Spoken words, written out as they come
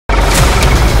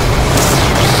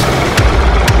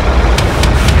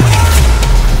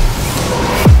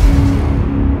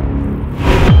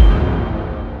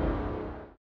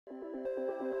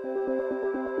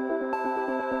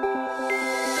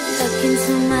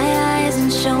eyes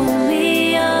and show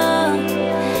me all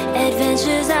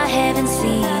adventures I haven't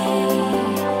seen.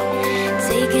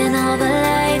 Taking all the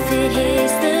life, it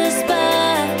hits the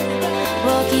spot.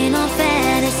 Walking on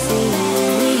fantasy.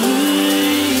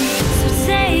 So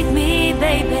take me,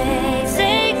 baby,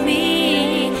 take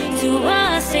me to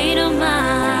a state of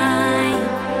mind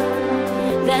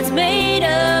that's made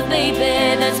of,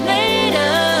 baby, that's made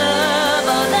of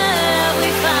all that we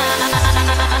find.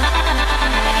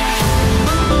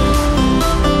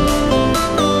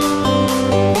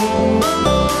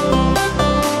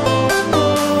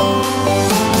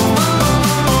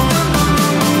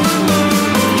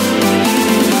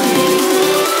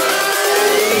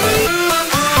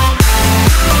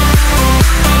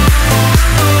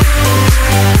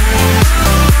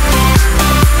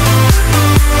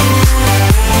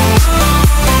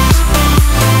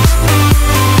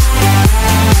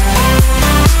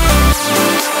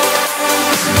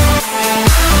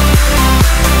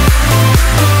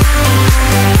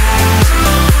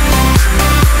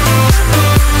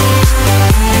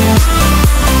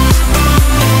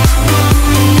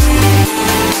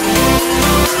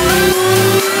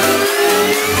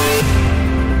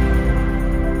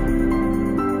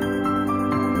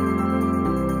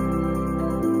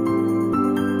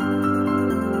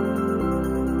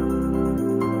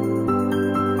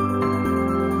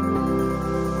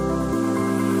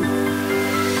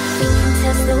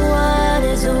 Test the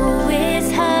waters, oh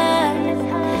it's hot.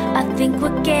 I think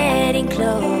we're getting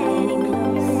close.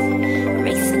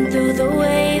 Racing through the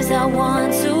waves, I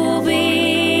want to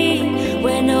be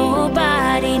where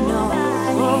nobody knows.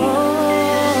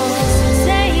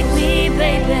 Take me,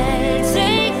 baby,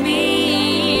 take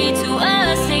me to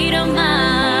a state of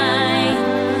mind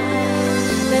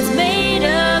that's made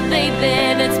of, baby,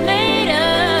 that's made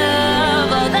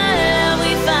of all that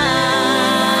we find.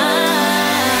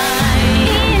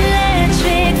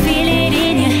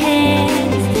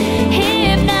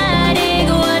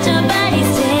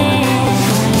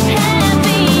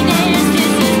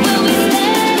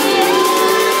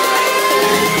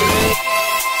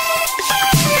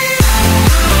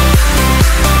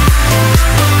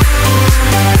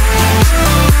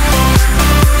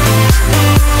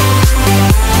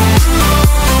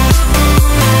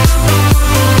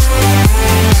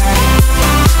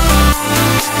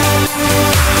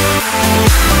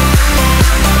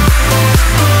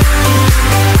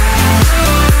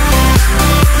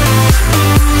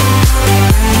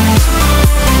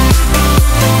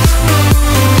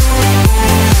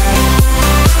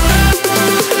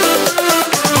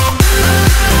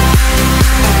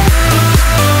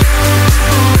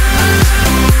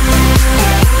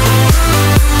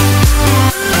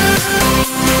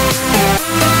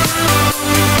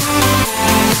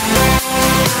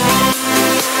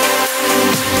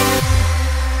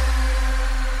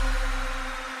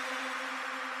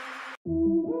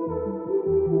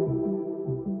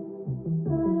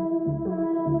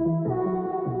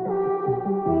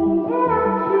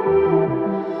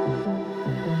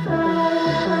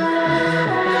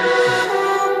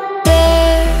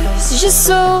 Just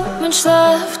so much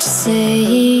left to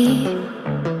say.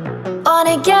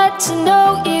 Wanna get to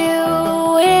know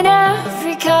you in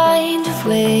every kind of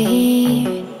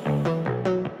way.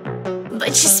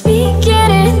 But you're speaking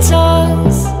in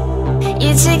tongues.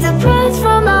 You take the breath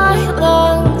from my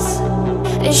lungs.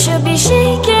 It should be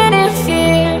shaking in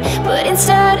fear, but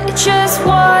instead I just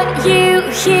want you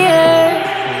here.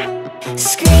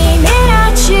 Screaming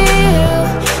at you,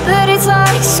 but it's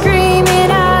like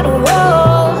screaming at a wall.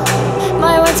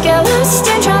 My words get lost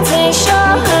in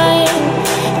translation.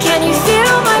 Can you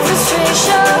feel my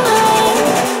frustration?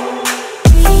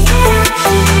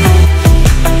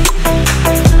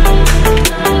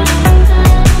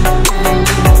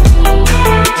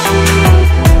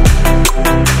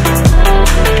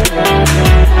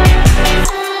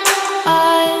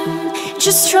 I'm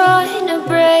just trying to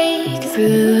break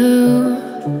through,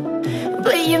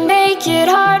 but you make it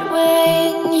hard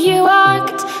when you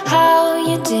act how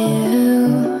you do.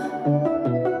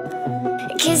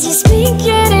 'Cause you're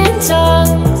speaking in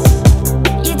tongues.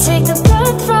 You take the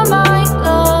breath from my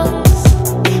lungs.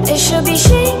 It should be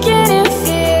shaking in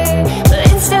fear, but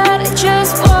instead I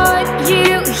just want you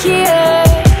here.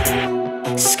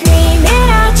 Screaming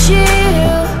at you,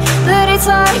 but it's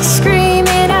like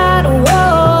screaming at a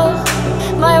wall.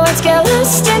 My words get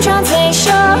lost in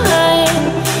translation.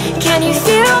 Can you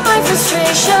feel my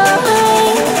frustration?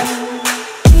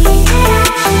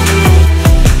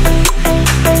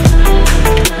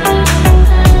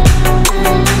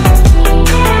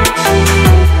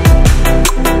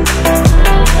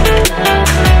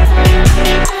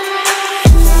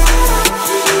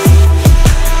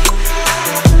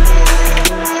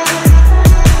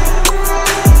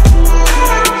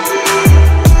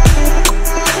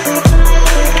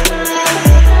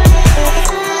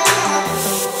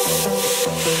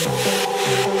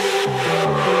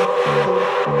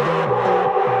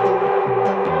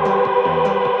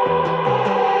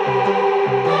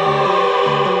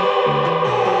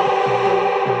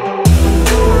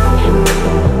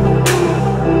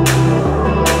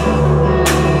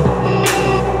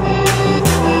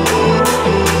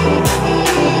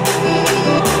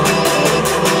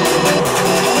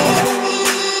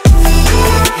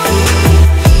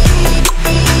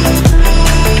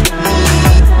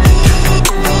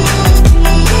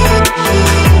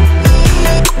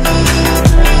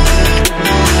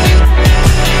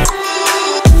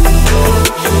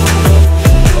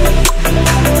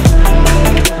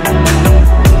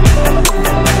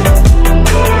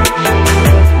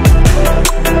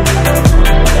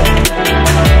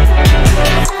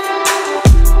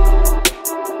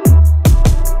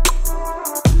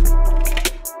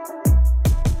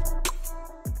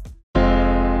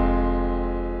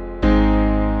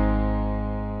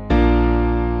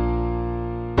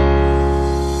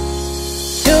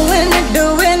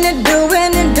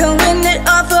 it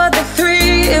all for the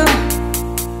thrill.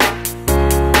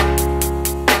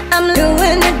 I'm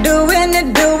doing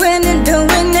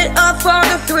it all for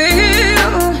the thrill.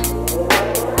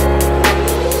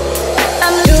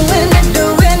 I'm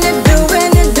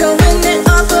doing it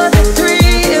all for the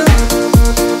thrill.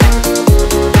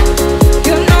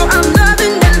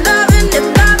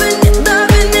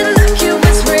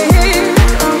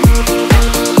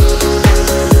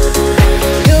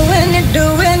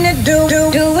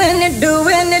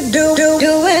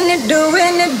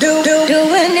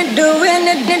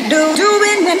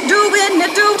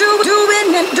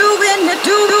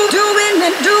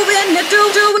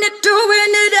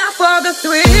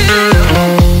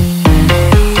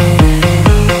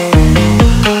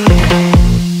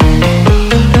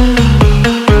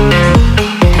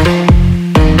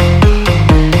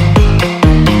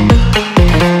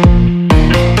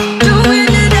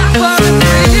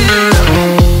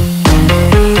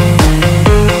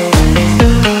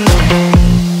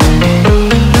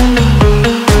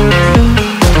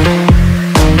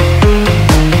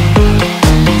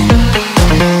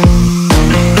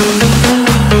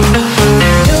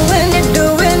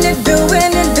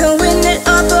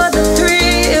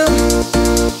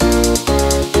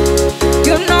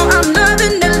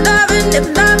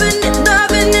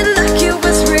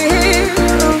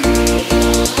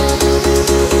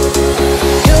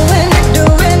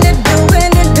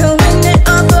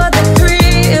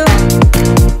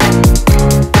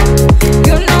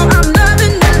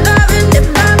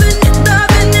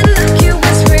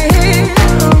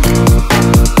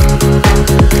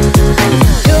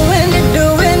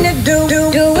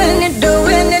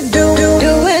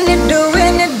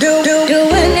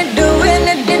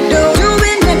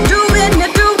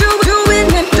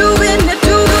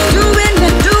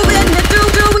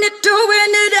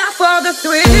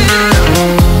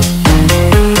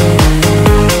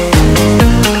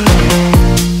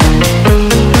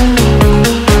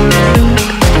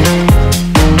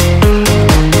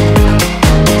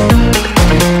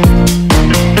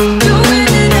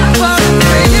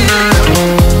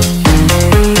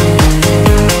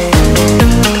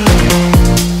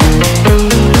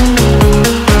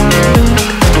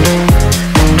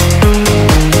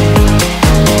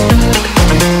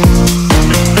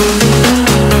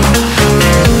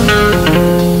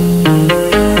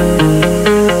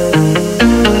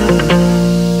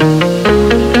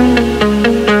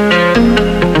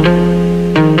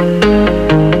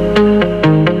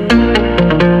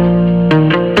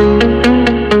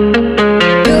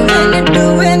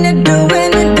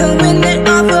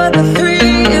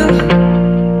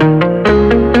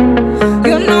 You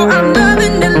know I'm loving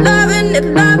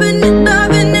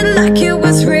it like you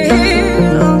was real.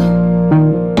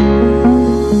 Doing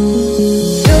it all for the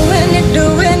thrill.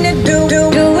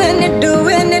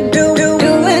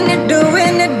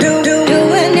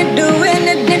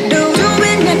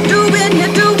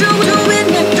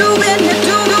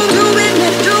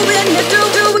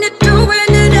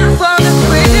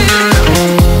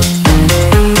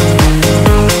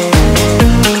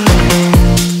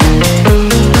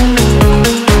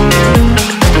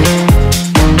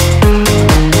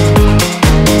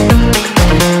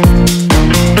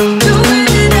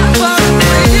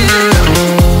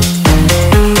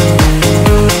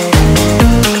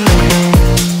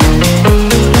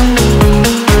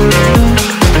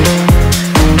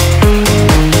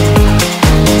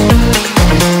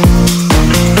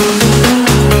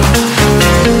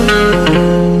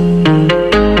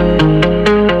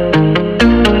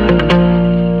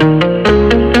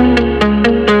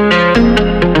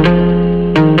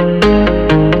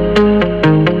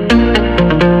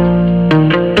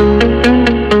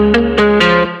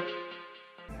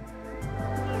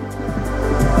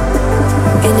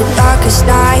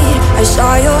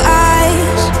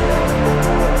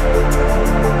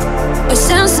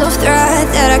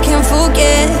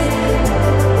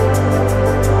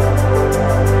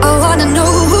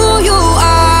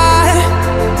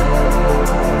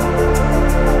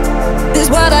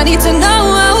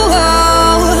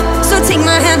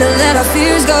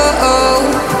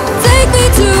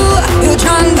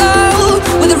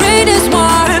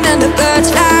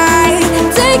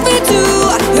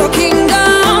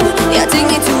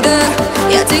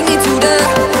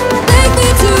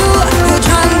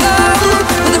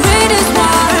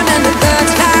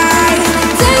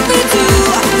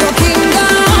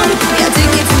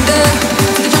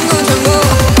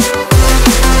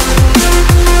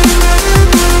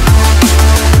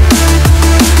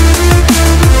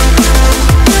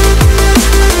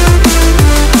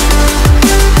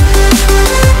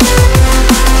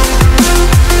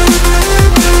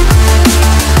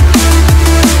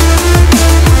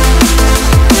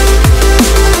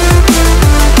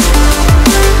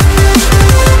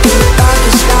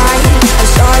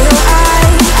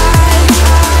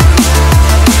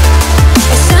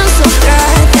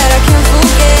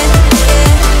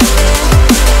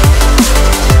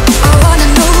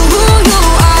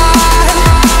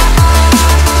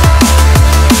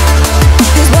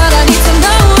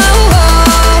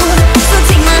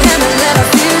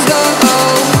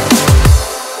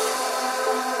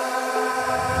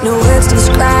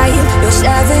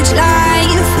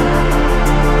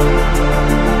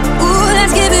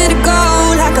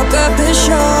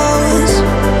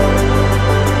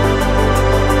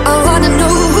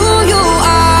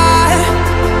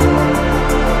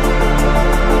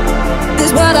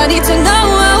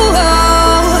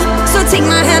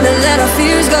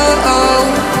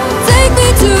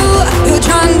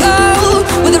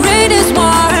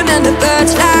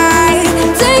 birds fly.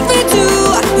 Take me to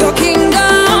your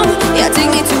kingdom. Yeah,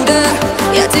 take me to the,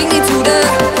 yeah, take me to the,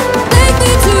 take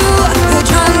me to the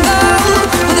jungle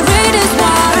where the rain is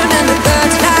warm and the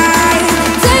birds fly.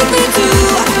 Take me to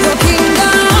your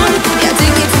kingdom. Yeah,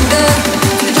 take me to the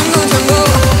jungle, jungle.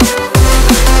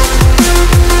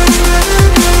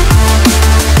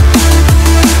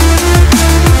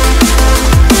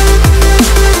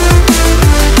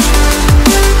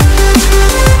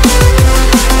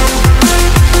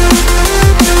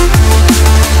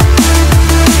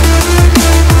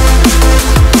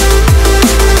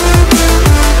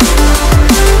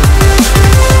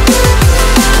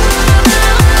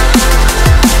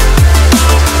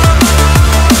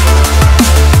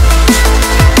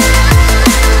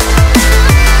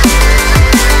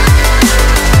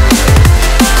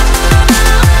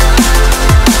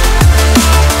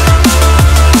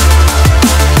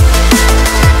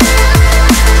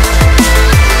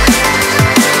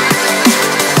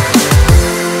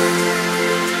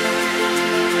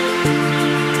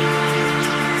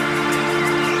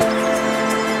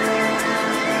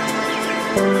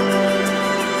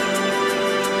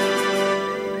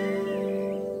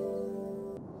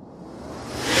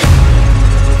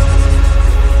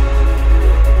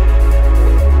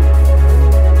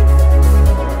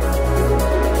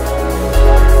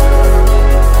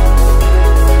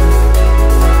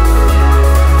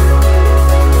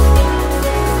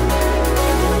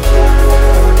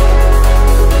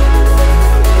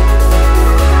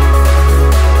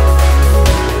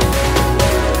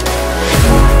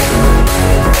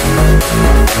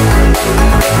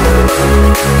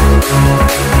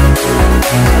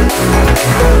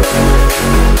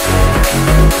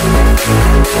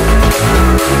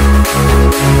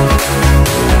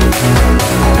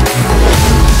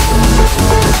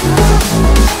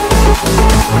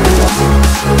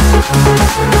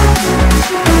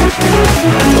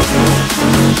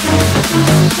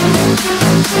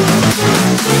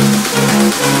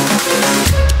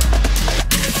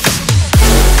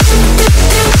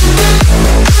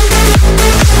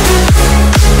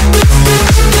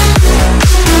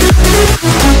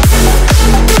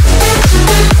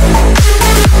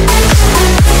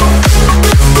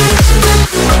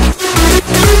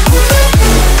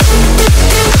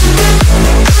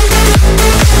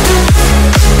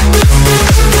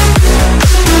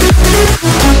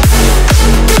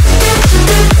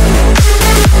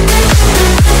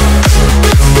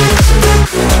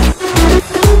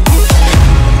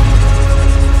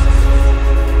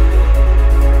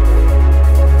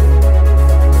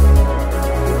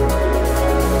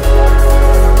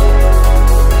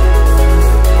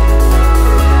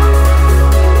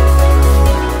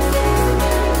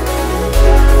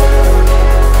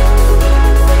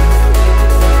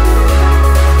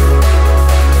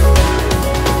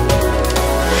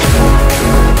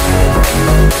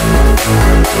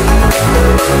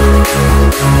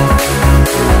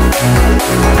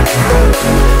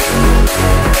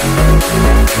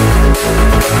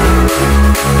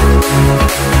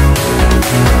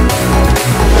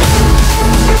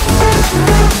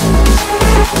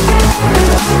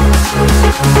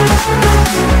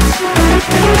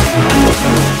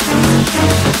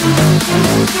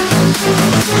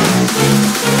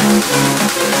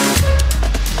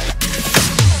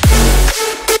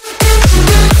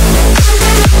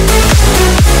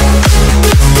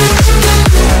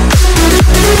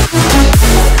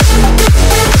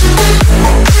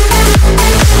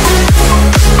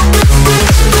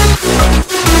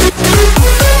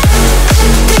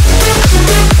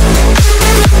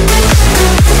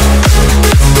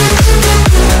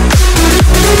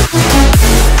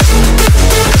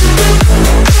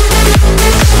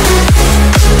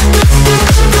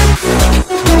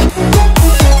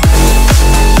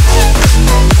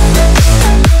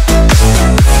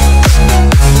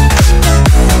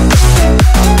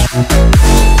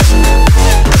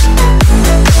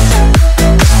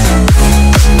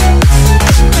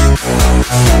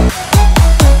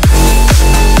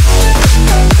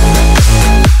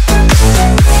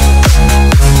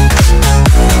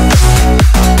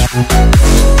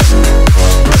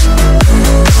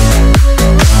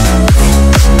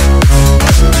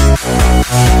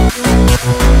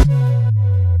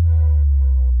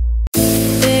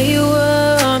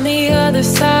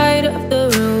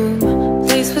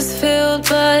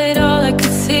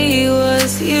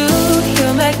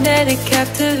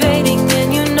 Captivating,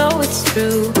 and you know it's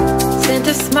true. Sent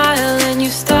a smile and you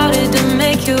started to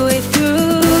make your way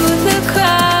through the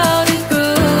crowd. It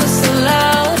grew so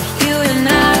loud, you and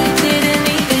I didn't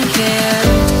even care.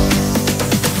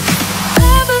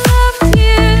 I've loved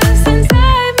you since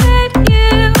I met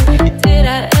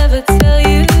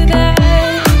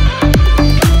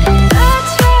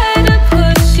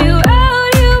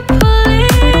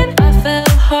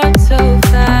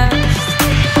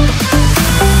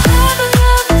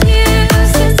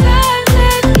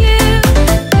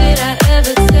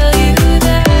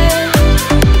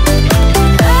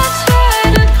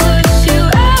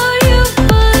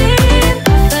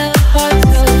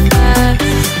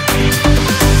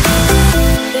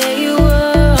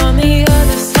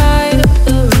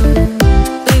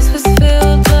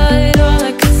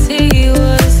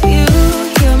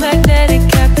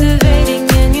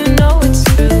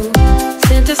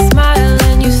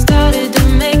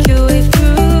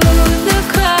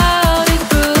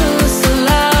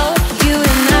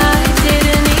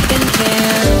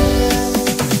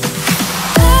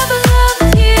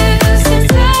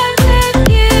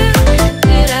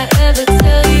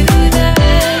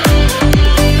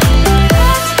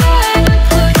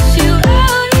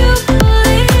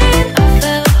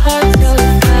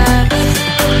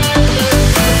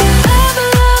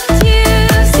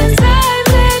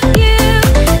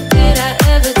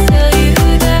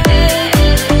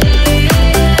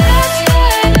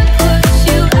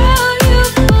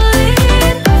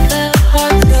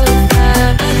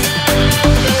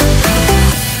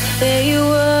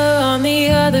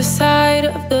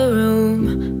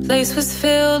place was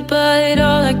filled, but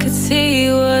all I could see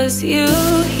was you.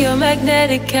 You're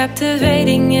magnetic,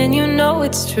 captivating, and you know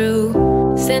it's true.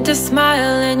 Sent a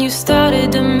smile and you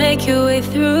started to make your way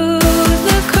through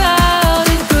the crowd.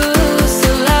 It grew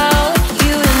so loud,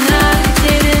 you and I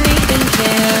didn't even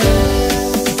care.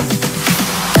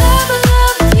 I've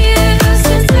loved you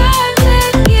since I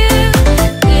met you.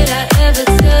 Did I ever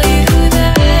tell you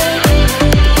that?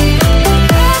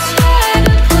 I tried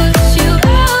to push you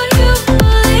out, you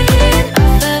pull in. I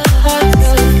fell hard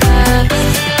so fast.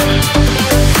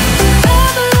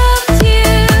 I've loved you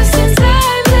since I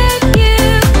met you.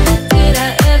 Did I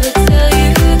ever tell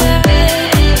you that?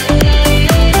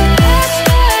 I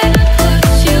tried to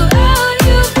push you out,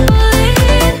 you pull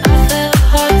in. I fell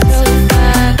hard so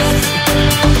fast.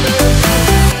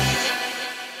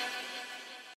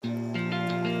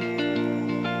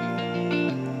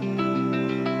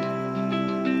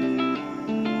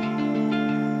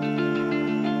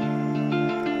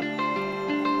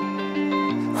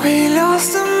 We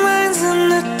lost our minds in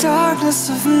the darkness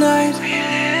of night. We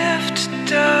live to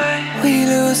die. We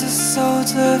lose our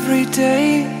souls every day.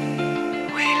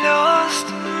 We lost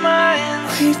our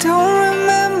minds. We don't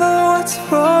remember what's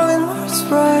wrong and what's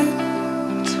right.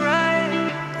 What's right?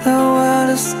 The world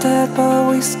is dead, but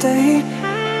we stay.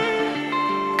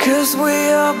 'Cause we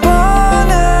are born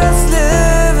as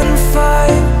living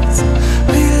fights.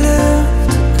 We live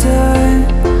to die.